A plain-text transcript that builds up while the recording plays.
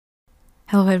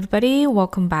Hello everybody,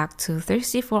 welcome back to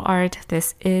Thirsty for Art.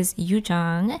 This is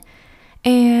Yujang,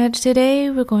 and today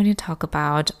we're going to talk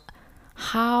about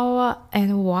how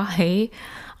and why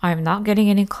I'm not getting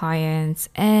any clients,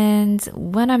 and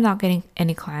when I'm not getting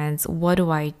any clients, what do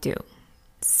I do?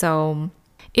 So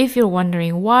if you're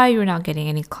wondering why you're not getting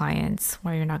any clients,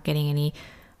 why you're not getting any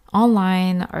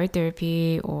online art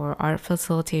therapy or art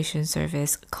facilitation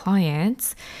service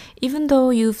clients, even though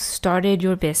you've started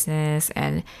your business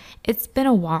and it's been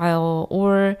a while,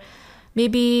 or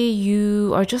maybe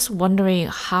you are just wondering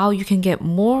how you can get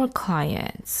more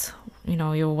clients.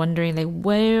 You're wondering, like,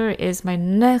 where is my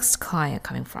next client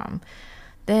coming from?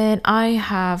 Then I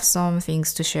have some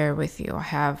things to share with you. I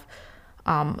have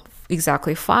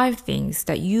exactly 5 things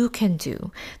that you can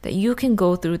do, that you can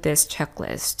go through this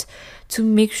checklist to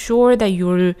make sure that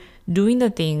you're doing the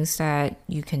things that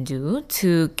you can do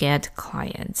to get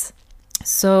clients.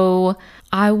 So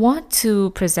I want to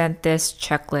present this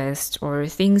checklist or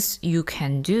things you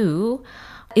can do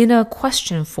in a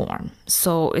question form.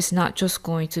 So it's not just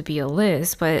going to be a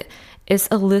list, but it's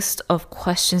a list of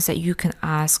questions that you can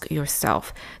ask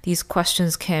yourself. These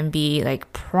questions can be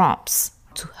like prompts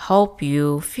to help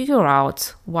you figure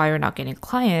out why you're not getting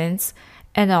clients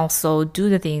and also do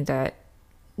the thing that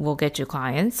will get you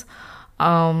clients.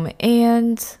 And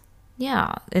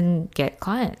get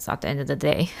clients at the end of the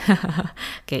day.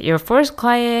 Get your first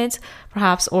client,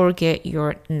 perhaps, or get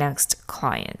your next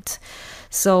client.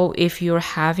 So if you're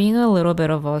having a little bit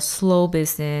of a slow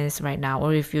business right now,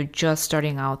 or if you're just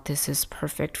starting out, this is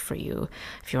perfect for you.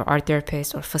 If you're an art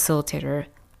therapist or facilitator,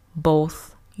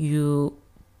 both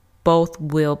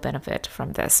will benefit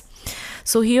from this.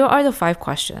 So here are the 5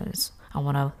 questions I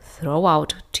want to throw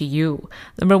out to you.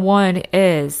 Number 1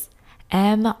 is,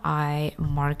 am I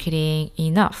marketing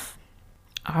enough?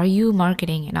 Are you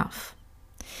marketing enough?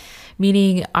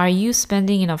 Meaning, are you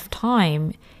spending enough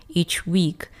time each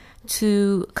week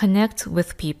to connect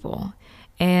with people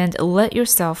and let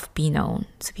yourself be known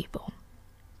to people?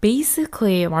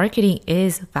 Basically, marketing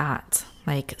is that,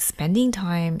 like spending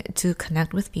time to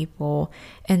connect with people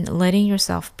and letting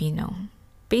yourself be known.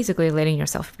 Basically, letting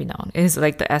yourself be known is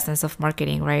like the essence of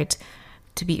marketing, right?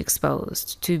 To be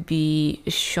exposed, to be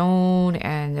shown,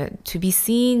 and to be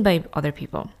seen by other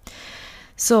people.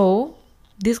 So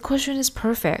this question is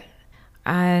perfect,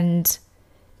 and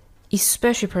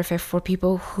especially perfect for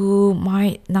people who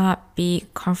might not be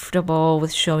comfortable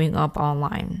with showing up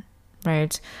online,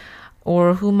 right?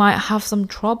 Or who might have some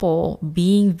trouble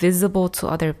being visible to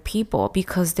other people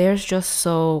because they're just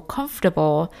so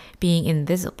comfortable being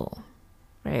invisible,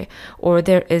 right? Or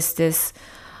there is this,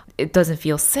 it doesn't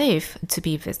feel safe to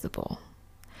be visible.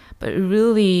 But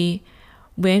really,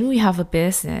 when we have a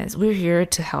business, we're here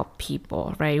to help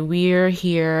people, right? We're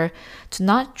here to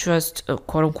not just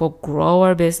quote unquote grow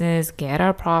our business, get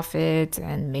our profit,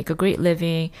 and make a great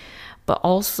living, but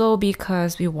also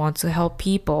because we want to help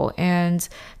people. And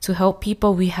to help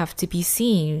people, we have to be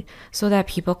seen so that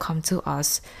people come to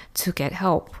us to get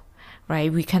help,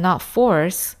 right?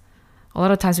 A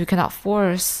lot of times we cannot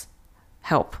force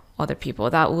help other people.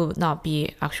 That will not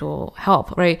be actual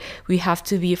help, right? We have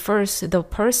to be first the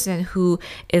person who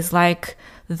is like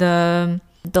the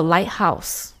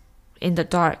lighthouse in the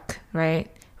dark, right?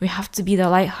 We have to be the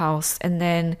lighthouse, and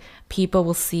then people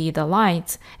will see the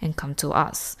light and come to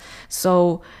us.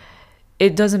 So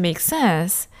it doesn't make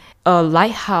sense. A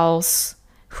lighthouse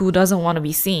who doesn't want to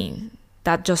be seen,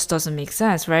 that just doesn't make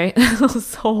sense, right?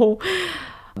 So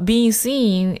being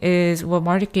seen is what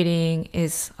marketing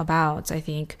is about, I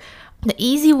think. The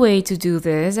easy way to do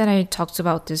this, and I talked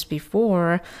about this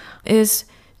before, is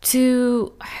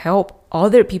to help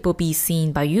other people be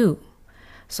seen by you.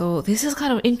 So this is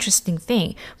kind of interesting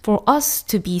thing. For us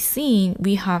to be seen,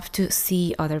 we have to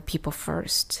see other people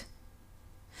first.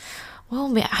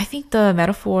 Well, I think the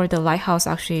metaphor, the lighthouse,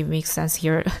 actually makes sense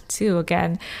here too.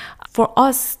 Again, for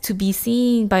us to be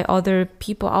seen by other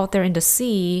people out there in the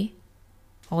sea,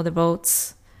 all the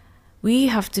boats, we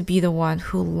have to be the one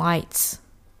who lights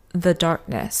the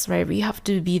darkness, right? We have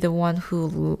to be the one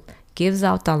who gives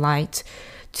out the light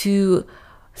to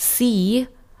see,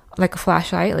 like a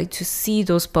flashlight, like to see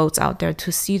those boats out there, to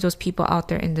see those people out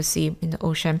there in the sea, in the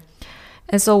ocean.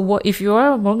 And so what if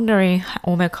you're wondering,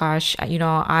 oh my gosh,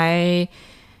 I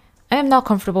am not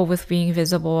comfortable with being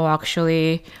visible,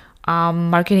 actually.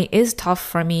 Marketing is tough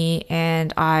for me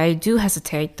and I do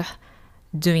hesitate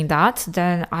doing that,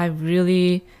 then I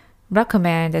really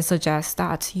recommend and suggest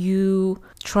that you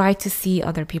try to see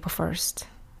other people first,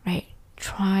 right?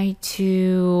 Try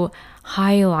to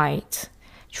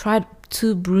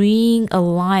to bring a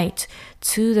light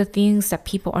to the things that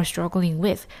people are struggling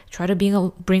with. Try to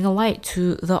bring a light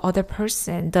to the other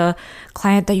person, the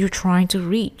client that you're trying to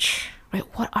reach. Right?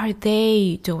 What are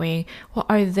they doing? What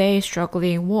are they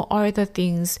struggling? What are the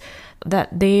things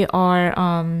that they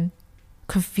are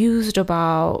confused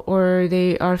about, or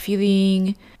they are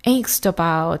feeling angst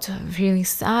about, feeling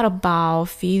sad about,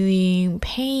 feeling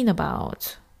pain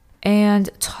about? And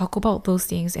talk about those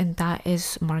things, and that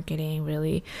is marketing,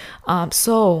 really.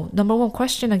 So number one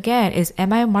question again is,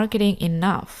 am I marketing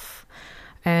enough?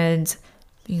 And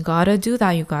you gotta do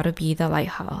that. You gotta be the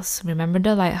lighthouse. Remember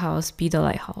the lighthouse, be the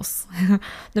lighthouse.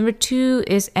 Number two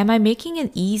is, am I making it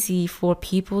easy for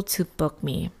people to book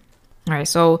me? All right,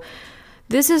 so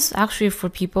this is actually for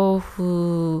people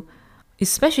who,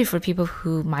 especially for people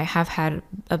who might have had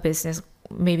a business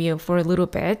maybe for a little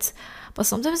bit. But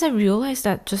sometimes I realize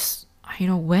that just,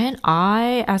 when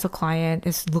I, as a client,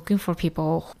 is looking for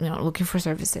people, looking for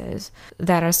services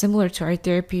that are similar to art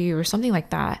therapy or something like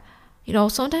that,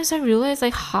 sometimes I realize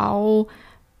like how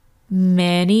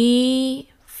many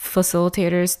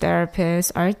facilitators,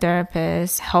 therapists, art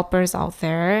therapists, helpers out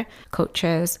there,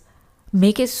 coaches,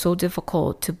 make it so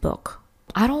difficult to book.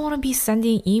 I don't want to be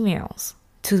sending emails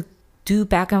to do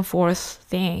back and forth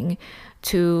thing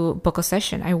to book a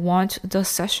session. I want the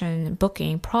session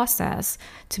booking process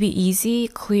to be easy,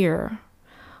 clear,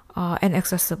 and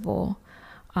accessible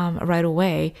right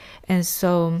away. And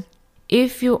so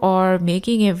if you are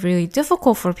making it really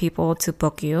difficult for people to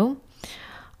book you,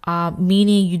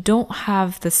 meaning you don't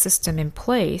have the system in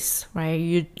place,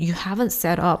 right? You haven't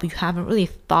set up, you haven't really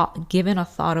given a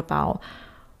thought about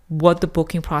what the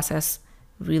booking process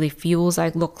really feels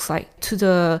like, looks like to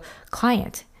the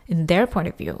client in their point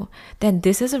of view, then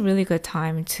this is a really good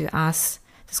time to ask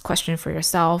this question for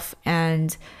yourself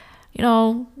and,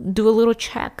 do a little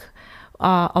check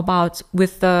about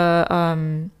with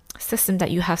the system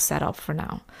that you have set up for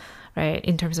now, right?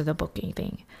 In terms of the booking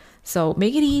thing. So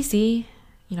make it easy,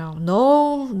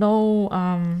 no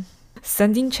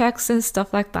sending checks and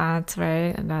stuff like that,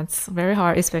 right? And that's very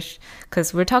hard, especially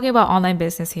because we're talking about online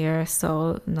business here.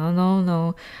 So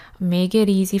no. Make it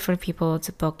easy for people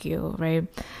to book you, right?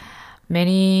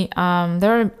 There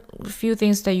are a few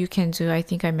things that you can do. I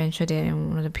think I mentioned it in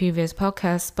one of the previous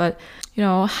podcasts, but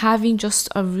having just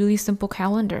a really simple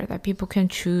calendar that people can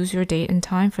choose your date and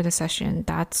time for the session.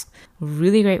 That's a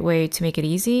really great way to make it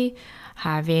easy.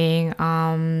 Having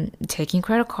taking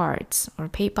credit cards or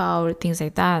PayPal or things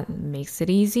like that makes it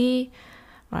easy,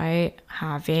 right?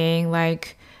 Having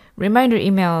like reminder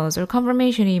emails or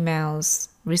confirmation emails,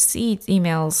 receipt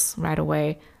emails right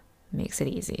away makes it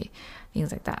easy,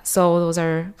 things like that. So those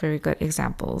are very good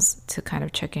examples to kind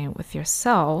of check in with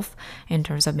yourself in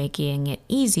terms of making it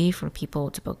easy for people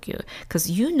to book you, because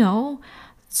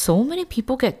so many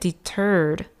people get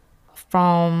deterred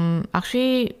from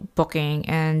actually booking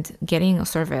and getting a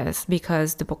service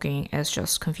because the booking is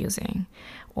just confusing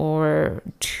or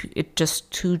it's just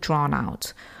too drawn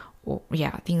out, or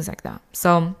things like that.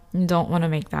 So you don't want to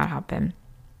make that happen.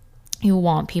 You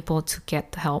want people to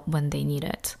get the help when they need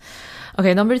it.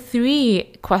 Okay, number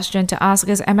 3 question to ask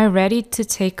is, am I ready to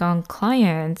take on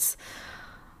clients?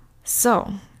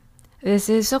 So this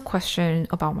is a question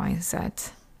about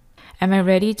mindset. Am I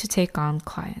ready to take on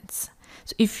clients?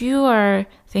 So if you are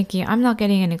thinking, I'm not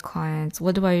getting any clients,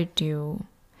 what do I do?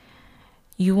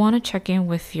 You want to check in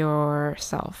with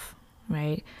yourself,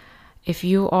 right? If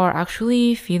you are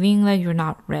actually feeling like you're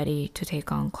not ready to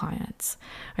take on clients,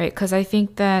 right? Because I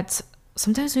think that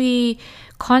sometimes we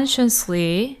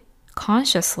consciously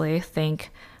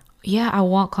think, I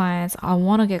want clients, I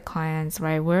want to get clients,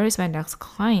 right? Where is my next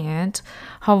client?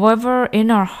 However,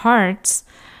 in our hearts,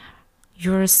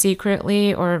 you're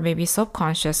secretly or maybe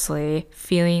subconsciously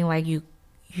feeling like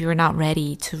you're not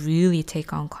ready to really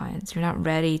take on clients. You're not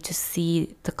ready to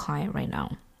see the client right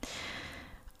now.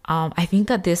 I think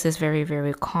that this is very,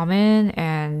 very common,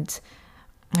 and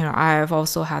I've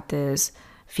also had this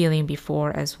feeling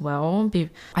before as well.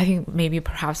 I think maybe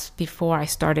perhaps before I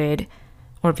started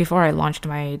or before I launched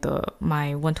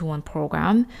my one-to-one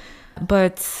program,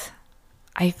 but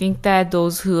I think that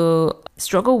those who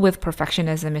struggle with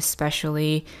perfectionism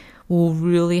especially will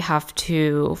really have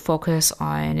to focus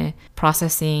on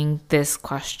processing this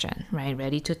question, right?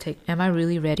 Am I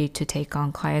really ready to take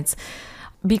on clients?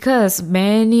 Because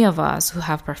many of us who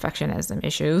have perfectionism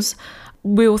issues,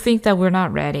 we will think that we're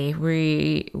not ready.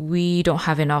 We don't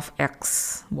have enough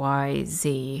X, Y,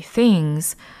 Z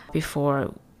things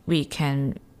before we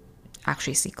can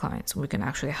actually see clients. We can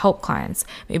actually help clients.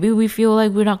 Maybe we feel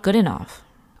like we're not good enough.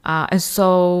 And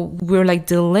so we're like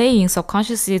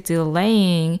subconsciously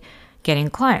delaying getting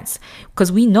clients,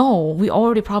 because we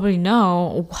already probably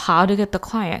know how to get the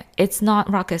client. It's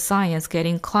not rocket science.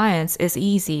 Getting clients is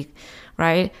easy,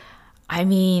 right? I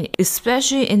mean,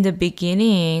 especially in the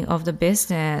beginning of the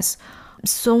business,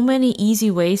 so many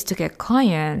easy ways to get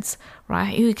clients,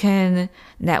 right? You can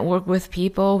network with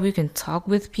people, we can talk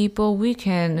with people, we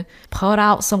can put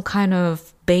out some kind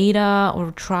of beta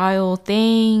or trial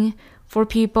thing for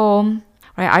people,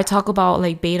 right? I talk about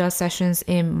like beta sessions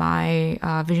in my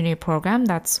Visionary program.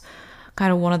 That's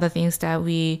kind of one of the things that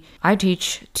I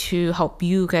teach to help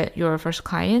you get your first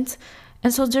client.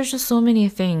 And so there's just so many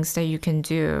things that you can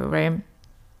do, right?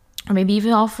 Or maybe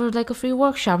even offer like a free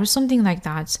workshop or something like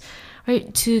that,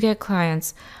 right? To get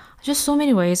clients. Just so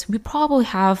many ways. We probably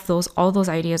have all those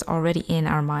ideas already in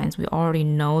our minds. We already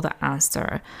know the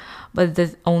answer. But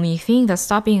the only thing that's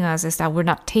stopping us is that we're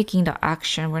not taking the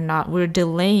action. We're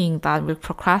delaying that. We're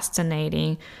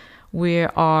procrastinating. We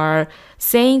are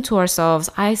saying to ourselves,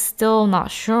 I'm still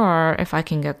not sure if I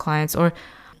can get clients, or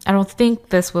I don't think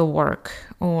this will work,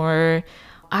 or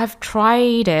I've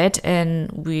tried it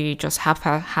and we just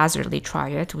haphazardly try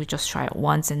it. We just try it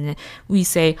once and then we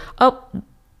say, oh,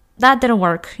 that didn't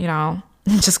work,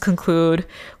 just conclude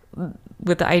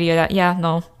with the idea that, yeah,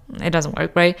 no, it doesn't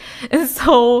work, right? And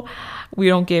so we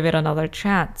don't give it another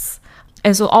chance.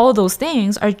 And so all of those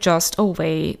things are just a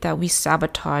way that we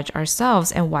sabotage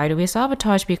ourselves. And why do we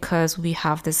sabotage? Because we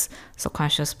have this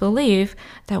subconscious belief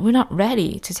that we're not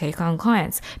ready to take on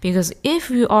clients. Because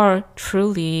if we are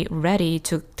truly ready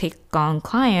to take on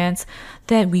clients,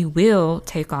 then we will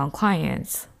take on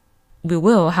clients. We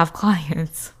will have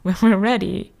clients when we're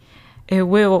ready. They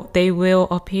will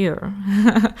appear.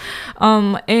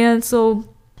 And so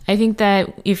I think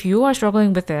that if you are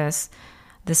struggling with this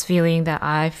feeling that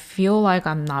I feel like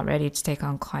I'm not ready to take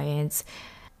on clients,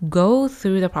 go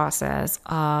through the process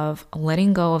of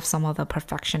letting go of some of the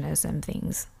perfectionism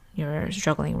things you're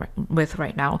struggling with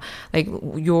right now, like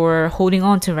you're holding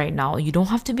on to right now. You don't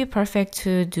have to be perfect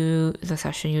to do the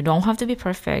session. You don't have to be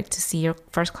perfect to see your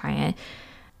first client.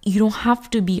 You don't have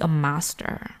to be a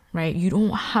master, right? You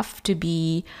don't have to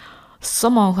be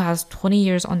someone who has 20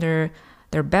 years under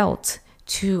their belt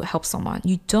to help someone.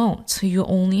 You don't. You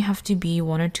only have to be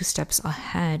 1 or 2 steps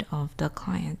ahead of the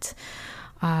client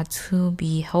to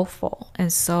be helpful.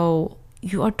 And so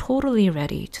you are totally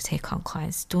ready to take on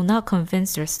clients. Do not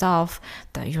convince yourself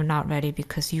that you're not ready,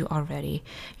 because you are ready.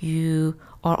 You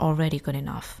are already good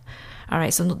enough. All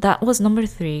right, so that was number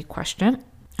 3 question.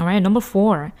 All right, number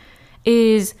 4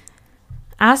 is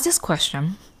ask this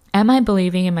question: am I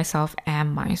believing in myself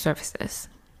and my services?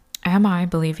 Am I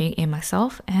believing in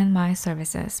myself and my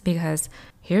services? Because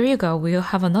here you go, we'll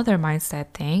have another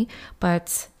mindset thing,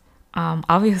 but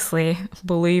obviously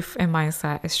belief and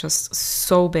mindset is just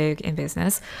so big in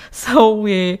business. So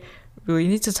we really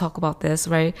need to talk about this,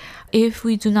 right? If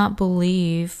we do not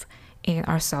believe in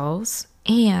ourselves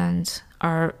and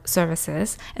our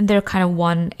services, and they're kind of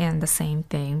one and the same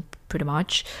thing pretty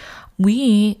much,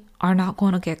 we are not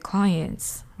going to get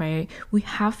clients, right? We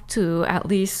have to, at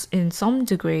least in some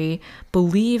degree,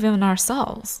 believe in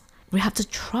ourselves. We have to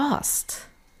trust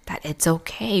that it's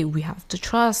okay. We have to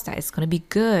trust that it's going to be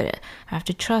good. I have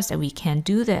to trust that we can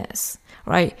do this,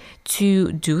 right?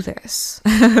 To do this,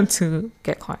 to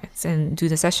get clients and do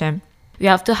the session, we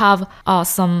have to have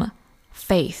some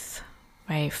faith,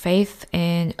 right? Faith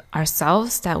in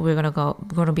ourselves that we're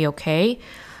going to be okay.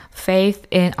 Faith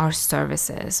in our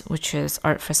services, which is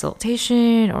art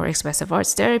facilitation or expressive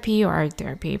arts therapy or art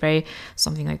therapy, right?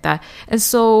 Something like that. And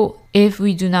so if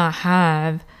we do not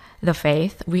have the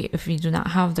faith, if we do not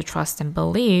have the trust and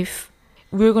belief,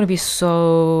 we're going to be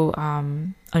so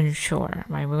unsure,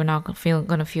 right? We're not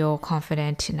going to feel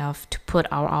confident enough to put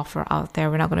our offer out there.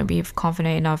 We're not going to be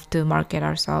confident enough to market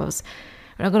ourselves.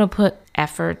 We're not going to put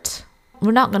effort.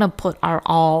 We're not going to put our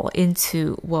all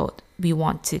into what we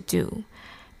want to do,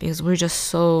 because we're just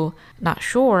so not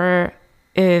sure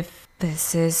if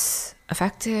this is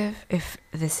effective, if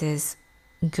this is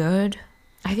good.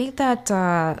 I think that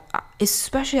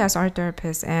especially as art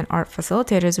therapists and art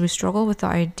facilitators, we struggle with the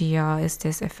idea, is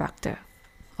this effective?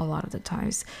 A lot of the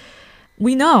times.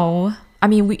 We know,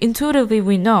 we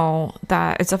intuitively know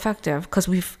that it's effective because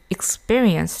we've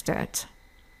experienced it,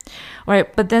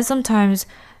 right? But then sometimes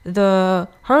the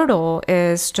hurdle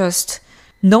is just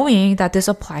knowing that this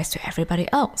applies to everybody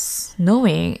else,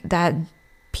 knowing that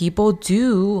people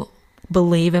do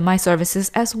believe in my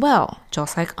services as well,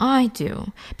 just like I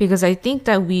do. Because I think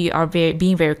that we are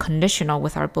being very conditional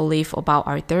with our belief about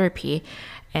art therapy.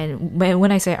 And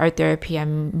when I say art therapy,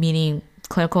 I'm meaning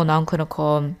clinical,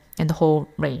 non-clinical, and the whole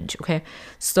range, okay?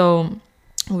 So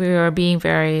we are being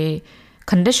very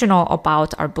conditional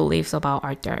about our beliefs about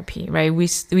art therapy, right? We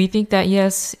think that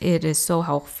yes, it is so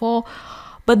helpful,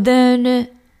 but then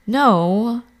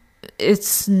no,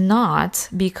 it's not,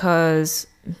 because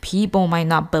people might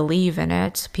not believe in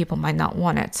it, people might not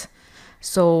want it.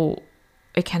 So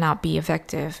it cannot be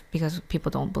effective because people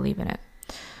don't believe in it.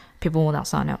 People will not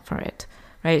sign up for it,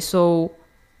 right? So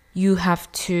you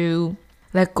have to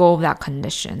let go of that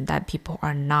condition that people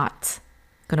are not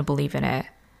going to believe in it,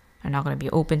 are not going to be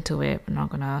open to it, are not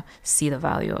going to see the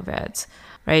value of it,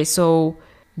 right? So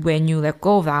when you let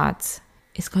go of that,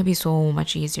 it's going to be so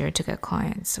much easier to get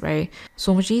clients, right?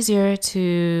 So much easier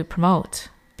to promote,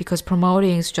 because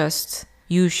promoting is just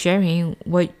you sharing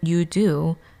what you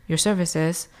do, your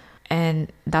services,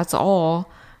 and that's all.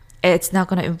 It's not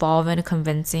going to involve any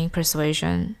convincing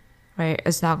persuasion, right?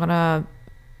 It's not going to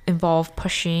involve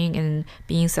pushing and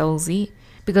being salesy,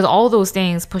 because all those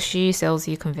things, pushy,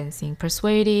 salesy, convincing,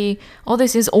 persuading, all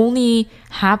this is only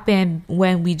happen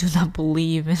when we do not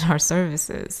believe in our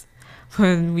services,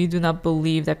 when we do not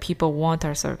believe that people want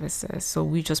our services. So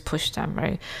we just push them,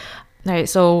 right?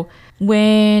 So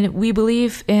when we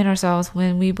believe in ourselves,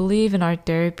 when we believe in our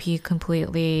therapy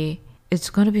completely,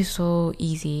 it's going to be so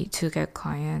easy to get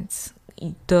clients.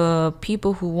 The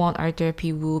people who want art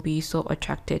therapy will be so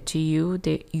attracted to you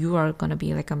that you are going to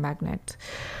be like a magnet.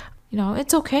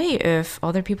 It's okay if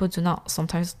other people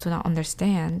sometimes do not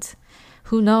understand.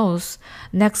 Who knows?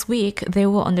 Next week, they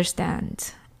will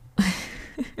understand.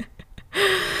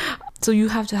 So you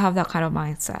have to have that kind of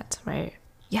mindset, right?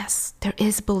 Yes, there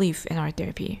is belief in art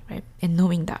therapy, right? In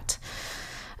knowing that.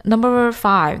 Number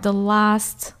 5, the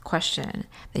last question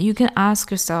that you can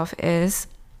ask yourself is,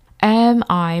 am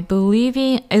I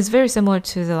believing, it's very similar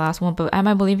to the last one, but am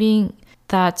I believing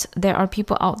that there are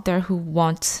people out there who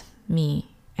want me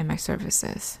and my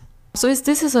services? So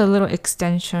this is a little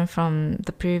extension from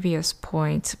the previous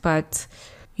point, but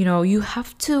you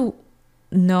have to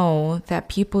know that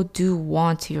people do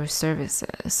want your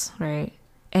services, right?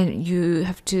 And you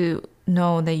have to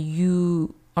know that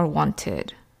you are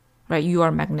wanted, right? You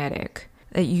are magnetic,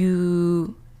 that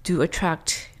you do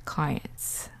attract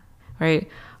clients, right?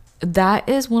 That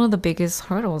is one of the biggest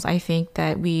hurdles I think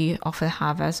that we often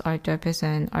have as art therapists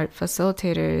and art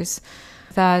facilitators,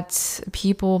 that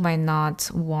people might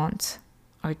not want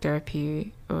art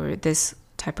therapy or this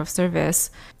type of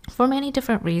service for many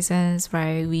different reasons,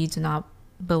 right? We do not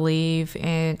believe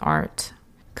in art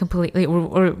completely,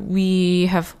 or we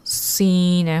have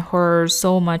seen and heard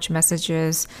so much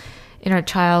messages in our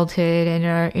childhood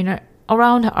and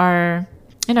around our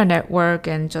network,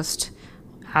 and just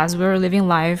as we're living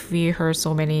life, we heard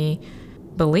so many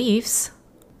beliefs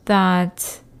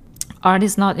that art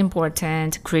is not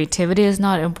important, creativity is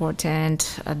not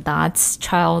important, that's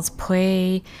child's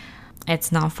play,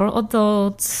 it's not for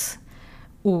adults,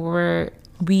 or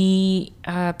we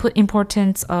put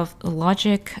importance of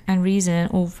logic and reason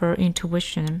over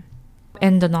intuition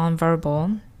and the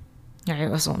nonverbal.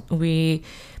 So we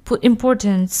put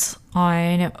importance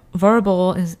on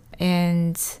verbal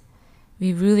and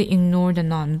we really ignore the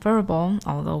nonverbal,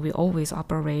 although we always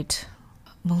operate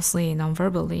mostly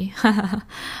non-verbally.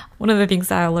 One of the things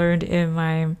that I learned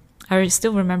I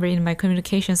still remember in my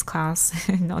communications class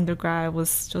in undergrad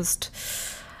was just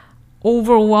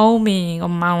overwhelming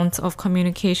amount of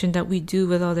communication that we do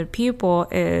with other people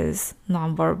is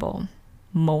non-verbal.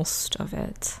 Most of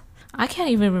it. I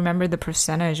can't even remember the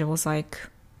percentage. It was like,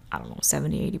 I don't know,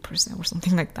 70, 80% or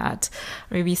something like that.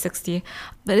 Maybe 60.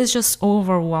 But it's just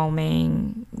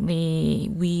overwhelmingly,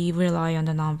 we rely on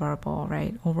the nonverbal,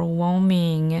 right?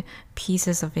 Overwhelming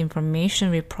pieces of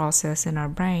information we process in our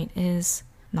brain is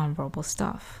nonverbal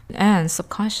stuff. And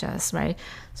subconscious, right?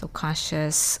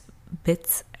 Subconscious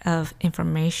bits of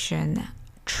information,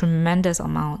 tremendous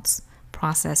amounts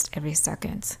processed every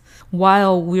second.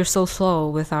 While we're so slow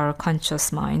with our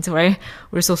conscious mind, right?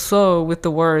 We're so slow with the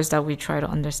words that we try to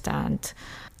understand.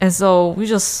 And so we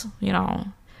just,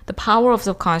 the power of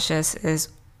subconscious is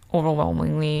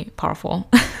overwhelmingly powerful.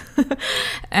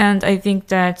 And I think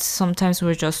that sometimes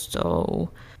we're just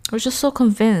so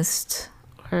convinced,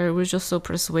 or we're just so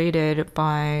persuaded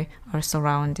by our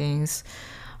surroundings,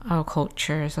 our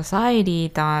culture, society,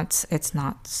 that it's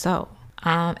not so.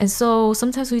 And so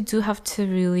sometimes we do have to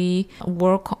really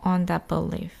work on that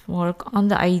belief, work on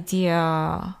the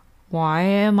idea, why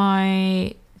am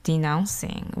I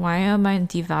denouncing? Why am I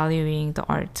devaluing the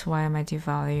art? Why am I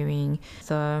devaluing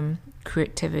the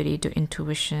creativity, the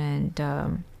intuition,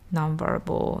 the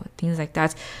nonverbal, things like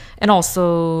that? And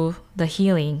also the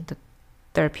healing, the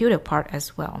therapeutic part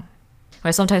as well.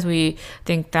 Right? Sometimes we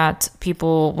think that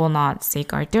people will not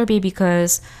seek art therapy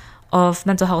because of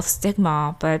mental health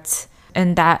stigma, but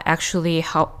And that actually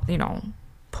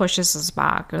pushes us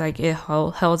back. Like it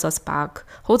holds us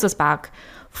back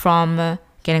from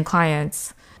getting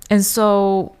clients. And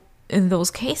so in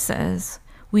those cases,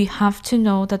 we have to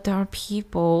know that there are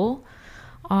people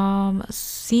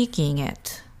seeking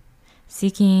art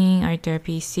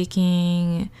therapy,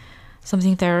 seeking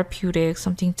something therapeutic,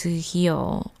 something to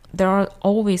heal. There are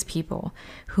always people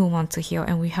who want to heal,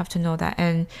 and we have to know that.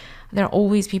 And there are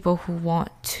always people who want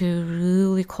to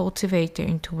really cultivate their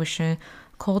intuition,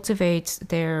 cultivate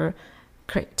their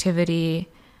creativity,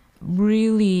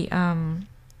 really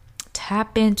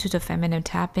tap into the feminine,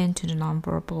 tap into the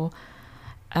nonverbal.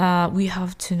 We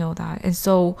have to know that. And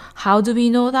so how do we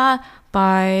know that?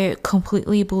 By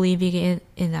completely believing it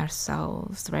in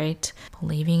ourselves, right?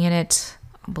 Believing in it,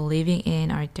 believing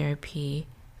in our therapy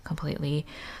completely.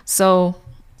 So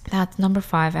that's number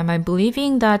 5. Am I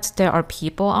believing that there are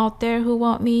people out there who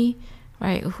want me,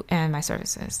 right? And my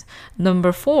services.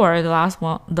 Number 4, the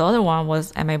other one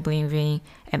was, am I believing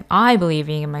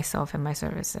in myself and my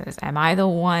services? Am I the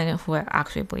one who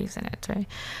actually believes in it, right?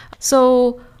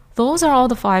 So those are all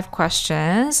the 5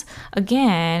 questions.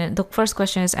 Again, the first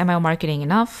question is, am I marketing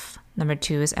enough? Number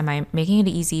 2 is, am I making it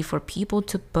easy for people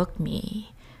to book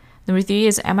me? Number 3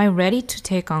 is, am I ready to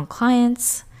take on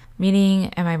clients?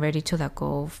 Meaning, am I ready to let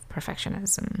go of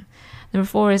perfectionism? Number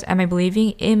 4 is, am I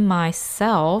believing in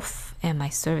myself and my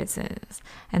services?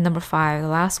 And number 5, the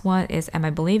last one is, am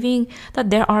I believing that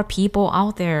there are people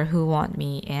out there who want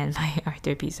me and my art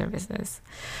therapy services?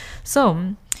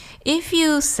 So, if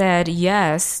you said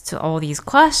yes to all these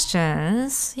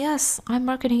questions, yes, I'm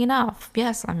marketing enough.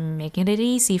 Yes, I'm making it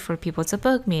easy for people to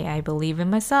book me. I believe in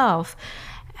myself.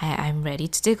 I'm ready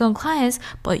to take on clients,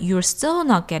 but you're still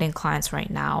not getting clients right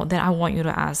now, then I want you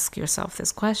to ask yourself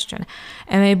this question.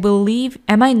 Am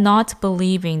I not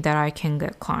believing that I can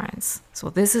get clients?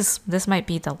 So this might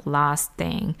be the last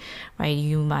thing, right?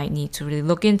 You might need to really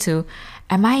look into.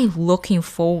 Am I looking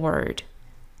forward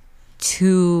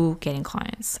to getting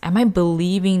clients? Am I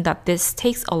believing that this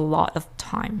takes a lot of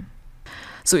time?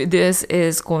 So this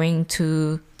is going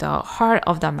to the heart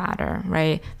of the matter,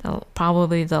 right?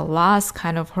 Probably the last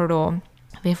kind of hurdle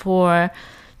before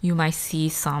you might see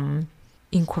some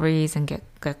inquiries and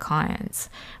get clients,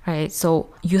 right? So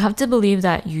you have to believe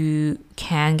that you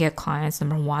can get clients,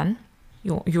 number 1.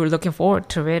 You're looking forward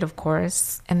to it, of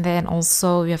course. And then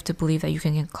also you have to believe that you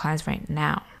can get clients right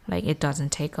now. Like it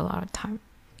doesn't take a lot of time.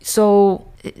 So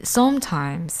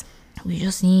sometimes we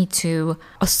just need to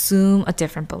assume a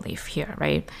different belief here,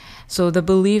 right? So the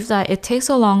belief that it takes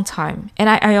a long time. And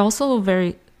I also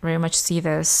very, very much see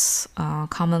this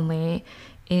commonly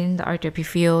in the art therapy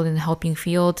field, in the helping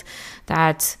field,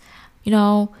 that,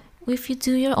 if you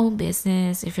do your own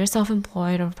business, if you're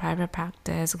self-employed or private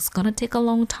practice, it's going to take a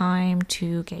long time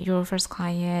to get your first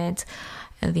client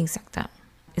and things like that.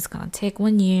 It's going to take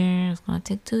 1 year, it's going to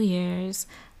take 2 years,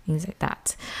 things like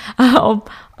that.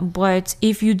 But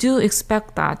if you do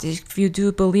expect that, if you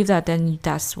do believe that, then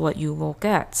that's what you will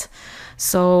get.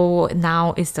 So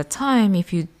now is the time,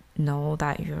 if you know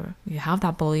that you have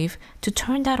that belief, to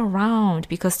turn that around,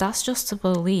 because that's just a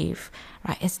belief,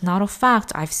 right? It's not a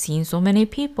fact. I've seen so many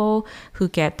people who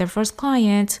get their first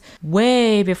client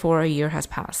way before a year has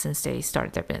passed since they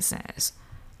started their business.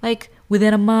 Like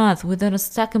within a month, within a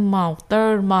second month,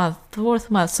 third month, fourth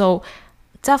month. So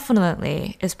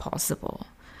definitely is possible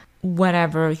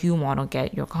whenever you want to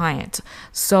get your client.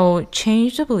 So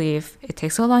change the belief. It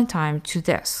takes a long time to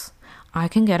this. I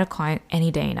can get a client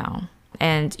any day now.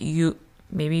 And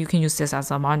maybe you can use this as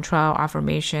a mantra or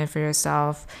affirmation for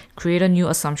yourself. Create a new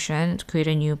assumption, create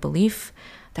a new belief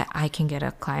that I can get a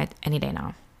client any day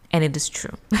now. And it is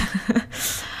true.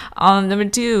 Number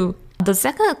 2, the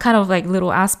second kind of like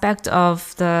little aspect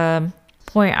of the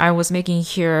point I was making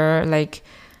here, like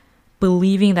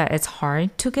believing that it's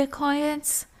hard to get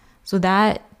clients. So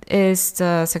that is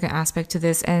the second aspect to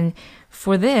this. And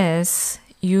for this,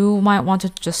 you might want to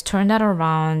just turn that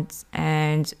around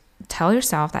and tell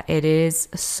yourself that it is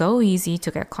so easy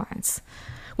to get clients,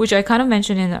 which I kind of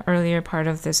mentioned in the earlier part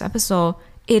of this episode.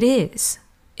 It is.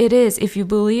 If you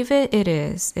believe it, it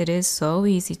is. It is so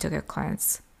easy to get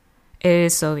clients. It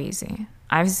is so easy.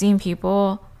 I've seen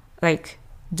people like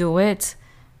do it.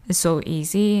 It's so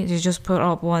easy. You just put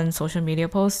up one social media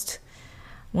post.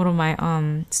 One of my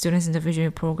students in the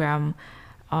vision program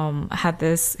had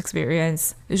this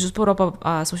experience. They just put up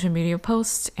a social media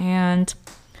post and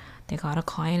they got a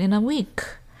client in a week.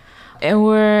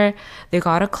 Or they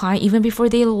got a client even before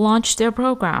they launched their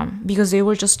program, because they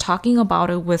were just talking about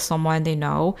it with someone they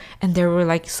know and they were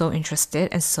like so interested,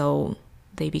 and so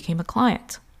they became a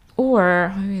client.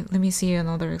 Or let me see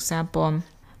another example.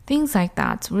 Things like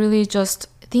that. Really just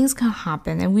things can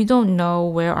happen and we don't know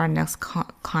where our next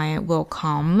client will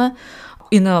come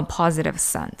in a positive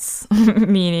sense.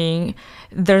 Meaning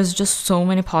there's just so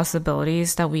many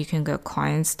possibilities that we can get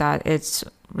clients that it's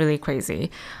really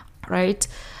crazy, right?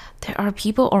 There are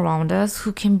people around us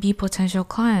who can be potential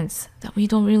clients that we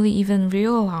don't really even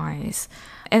realize.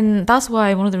 And that's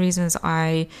why one of the reasons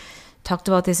I talked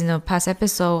about this in a past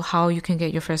episode, how you can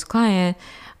get your first client.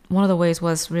 One of the ways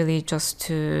was really just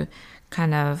to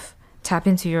kind of tap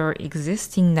into your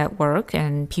existing network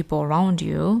and people around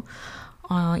you,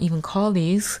 even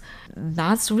colleagues.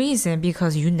 That's the reason,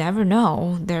 because you never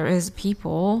know. There is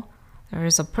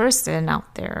a person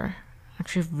out there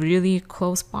actually really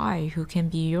close by who can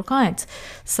be your client.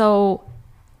 So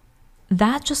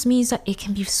that just means that it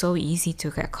can be so easy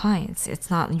to get clients.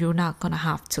 You're not gonna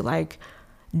have to like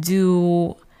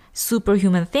do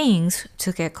superhuman things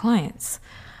to get clients.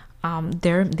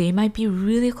 They might be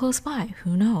really close by.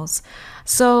 Who knows?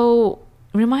 So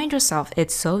remind yourself,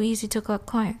 it's so easy to get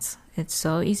clients. It's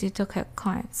so easy to get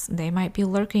clients. They might be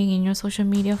lurking in your social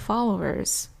media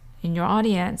followers, in your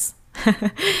audience.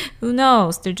 Who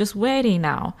knows? They're just waiting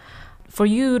now for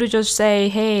you to just say,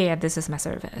 hey, this is my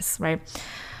service, right?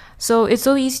 So it's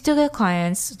so easy to get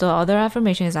clients. The other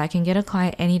affirmation is I can get a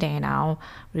client any day now.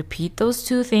 Repeat those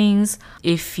two things.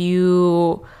 If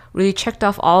you really checked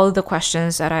off all of the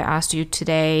questions that I asked you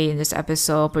today in this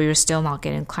episode, but you're still not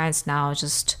getting clients now,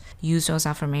 just use those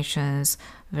affirmations.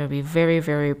 They'll be very,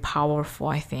 very powerful,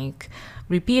 I think.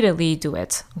 Repeatedly do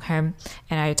it, okay? And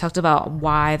I talked about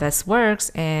why this works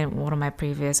in one of my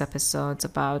previous episodes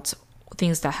about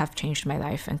things that have changed my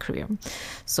life and career.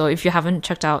 So if you haven't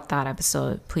checked out that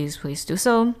episode, please do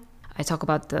so. I talk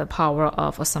about the power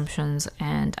of assumptions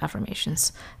and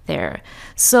affirmations there.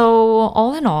 So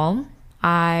all in all,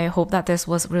 I hope that this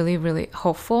was really, really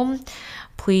helpful.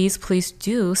 Please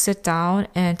do sit down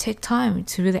and take time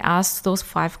to really ask those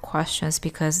 5 questions,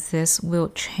 because this will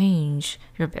change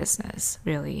your business.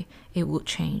 Really, it will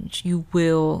change. You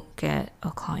will get a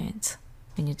client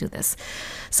when you do this.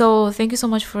 So thank you so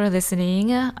much for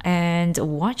listening and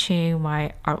watching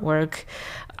my art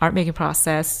making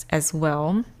process as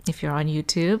well, if you're on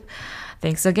YouTube.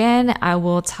 Thanks again. I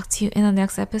will talk to you in the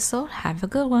next episode. Have a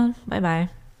good one. Bye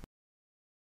bye.